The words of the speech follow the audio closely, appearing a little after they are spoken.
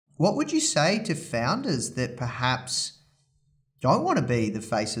What would you say to founders that perhaps don't want to be the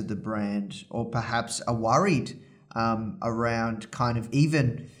face of the brand, or perhaps are worried around kind of,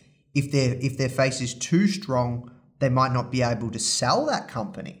 even if their face is too strong, they might not be able to sell that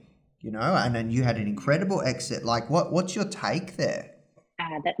company, and then you had an incredible exit. Like what's your take there?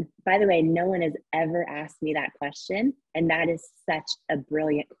 By the way, no one has ever asked me that question. And that is such a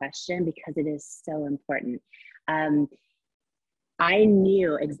brilliant question because it is so important. I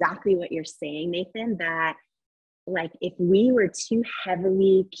knew exactly what you're saying, Nathan, that like if we were too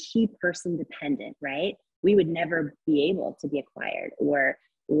heavily key person dependent, right, we would never be able to be acquired or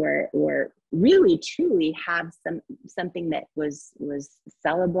really truly have something that was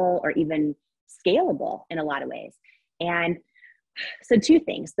sellable or even scalable in a lot of ways. And so two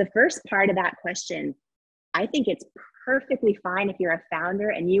things. The first part of that question, I think it's perfectly fine if you're a founder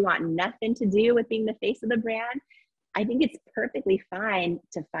and you want nothing to do with being the face of the brand. I think it's perfectly fine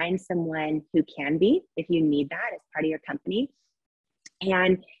to find someone who can be, if you need that as part of your company.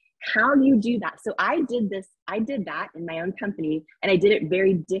 And how you do that. So I did that in my own company, and I did it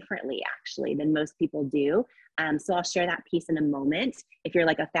very differently actually than most people do. So I'll share that piece in a moment. If you're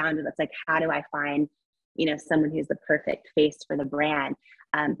like a founder that's like, how do I find, someone who's the perfect face for the brand?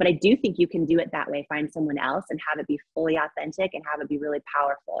 But I do think you can do it that way. Find someone else and have it be fully authentic and have it be really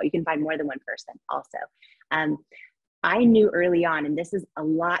powerful. You can find more than one person also. I knew early on, and this is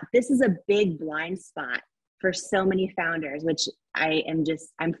a big blind spot for so many founders, which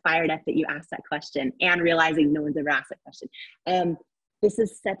I'm fired up that you asked that question and realizing no one's ever asked that question. This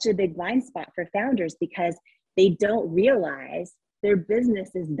is such a big blind spot for founders because they don't realize their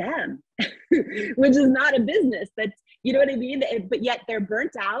business is them, which is not a business. That's, you know what I mean? But yet they're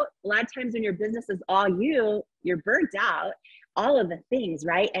burnt out. A lot of times when your business is all you're burnt out, all of the things,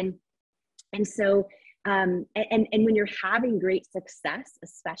 right? And so, and when you're having great success,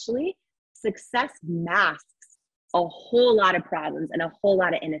 especially, success masks a whole lot of problems and a whole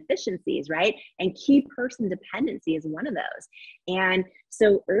lot of inefficiencies, right? And key person dependency is one of those. And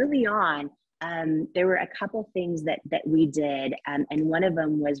so early on, there were a couple things that we did. And one of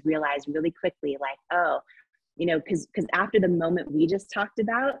them was realize really quickly, like, because after the moment we just talked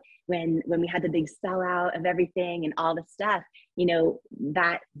about, when we had the big sellout of everything and all the stuff,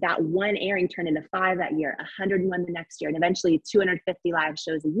 that one airing turned into 5 that year, 101 the next year, and eventually 250 live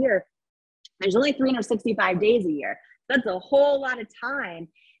shows a year. There's only 365 days a year. That's a whole lot of time.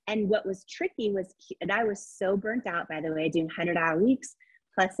 And what was tricky was, and I was so burnt out, by the way, doing 100-hour weeks,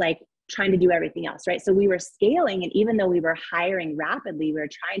 plus like trying to do everything else, right? So we were scaling, and even though we were hiring rapidly, we were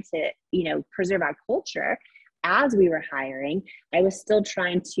trying to, preserve our culture. As we were hiring, I was still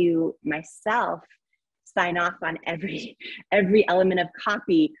trying to myself sign off on every element of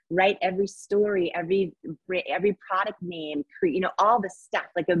copy, write every story, every product name, create, all the stuff,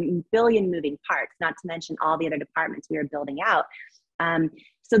 like a billion moving parts, not to mention all the other departments we were building out.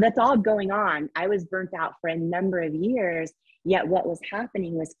 So that's all going on. I was burnt out for a number of years, yet what was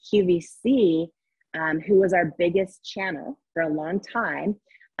happening was QVC, who was our biggest channel for a long time,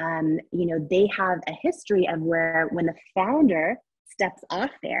 they have a history of where when the founder steps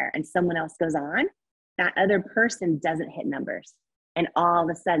off there and someone else goes on, that other person doesn't hit numbers. And all of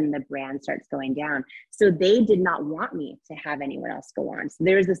a sudden the brand starts going down. So they did not want me to have anyone else go on. So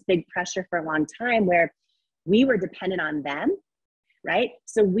there was this big pressure for a long time where we were dependent on them, right?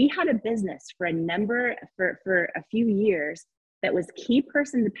 So we had a business for a few years that was key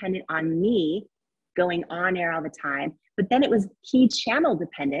person dependent on me going on air all the time, but then it was key channel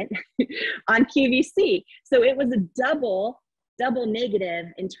dependent on QVC. So it was a double negative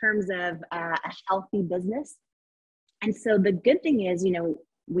in terms of a healthy business. And so the good thing is,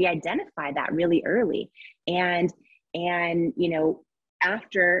 we identified that really early, and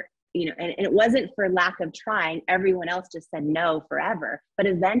after, and it wasn't for lack of trying, everyone else just said no forever, but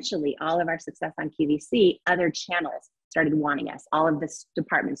eventually all of our success on QVC, other channels started wanting us, all of the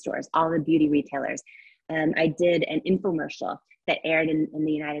department stores, all the beauty retailers. I did an infomercial that aired in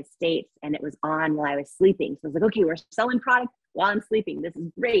the United States, and it was on while I was sleeping. So I was like, okay, we're selling product while I'm sleeping. This is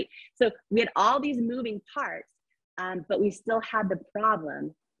great. So we had all these moving parts, but we still had the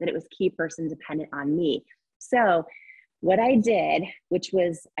problem that it was key person dependent on me. So what I did, which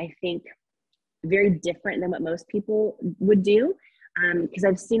was, I think, very different than what most people would do, because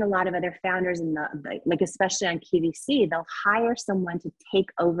I've seen a lot of other founders in like especially on QVC, they'll hire someone to take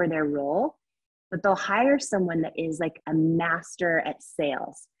over their role, but they'll hire someone that is like a master at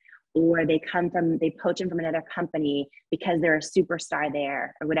sales, or they poach in from another company because they're a superstar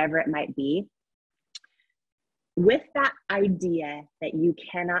there, or whatever it might be, with that idea that you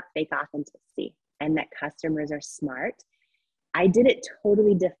cannot fake authenticity and that customers are smart. I did it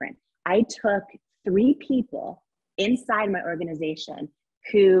totally different. I took 3 people inside my organization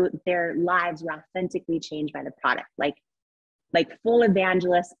who their lives were authentically changed by the product, like full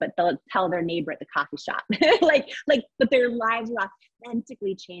evangelists, but they'll tell their neighbor at the coffee shop, but their lives were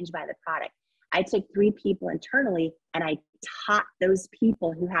authentically changed by the product. I took 3 people internally and I taught those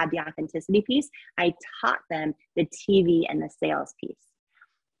people who had the authenticity piece, I taught them the TV and the sales piece.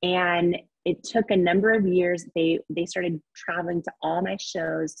 And it took a number of years. They started traveling to all my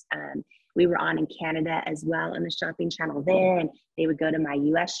shows. We were on in Canada as well on the shopping channel there, and they would go to my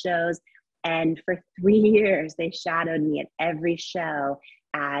US shows. And for 3 years, they shadowed me at every show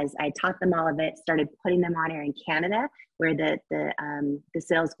as I taught them all of it, started putting them on air in Canada where the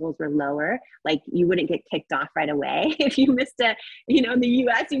sales goals were lower. Like you wouldn't get kicked off right away. If you missed in the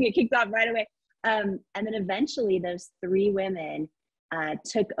US, you get kicked off right away. And then eventually those 3 women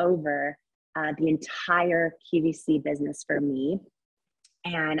took over the entire QVC business for me.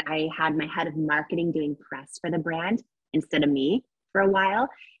 And I had my head of marketing doing press for the brand instead of me for a while.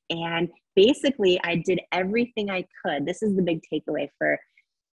 And basically I did everything I could. This is the big takeaway for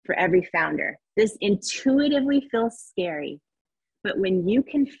every founder. This intuitively feels scary, but when you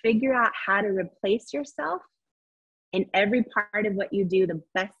can figure out how to replace yourself in every part of what you do the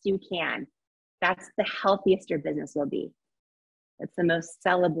best you can, that's the healthiest your business will be. That's the most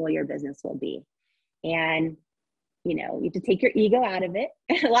sellable your business will be. And you have to take your ego out of it.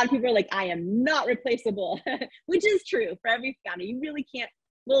 A lot of people are like, I am not replaceable, which is true for every founder. You really can't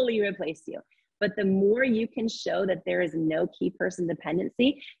fully replace you. But the more you can show that there is no key person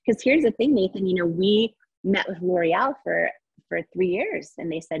dependency, because here's the thing, Nathan, we met with L'Oreal for 3 years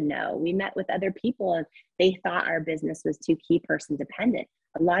and they said no. We met with other people and they thought our business was too key person dependent.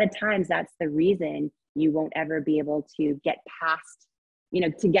 A lot of times that's the reason you won't ever be able to get past,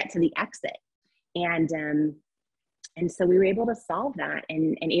 to get to the exit. And so we were able to solve that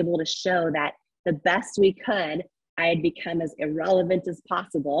and able to show that the best we could, I had become as irrelevant as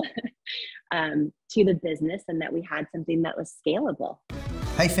possible to the business and that we had something that was scalable.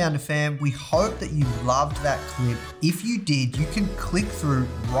 Hey Founder Fam, we hope that you loved that clip. If you did, you can click through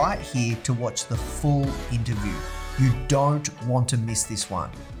right here to watch the full interview. You don't want to miss this one.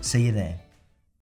 See you there.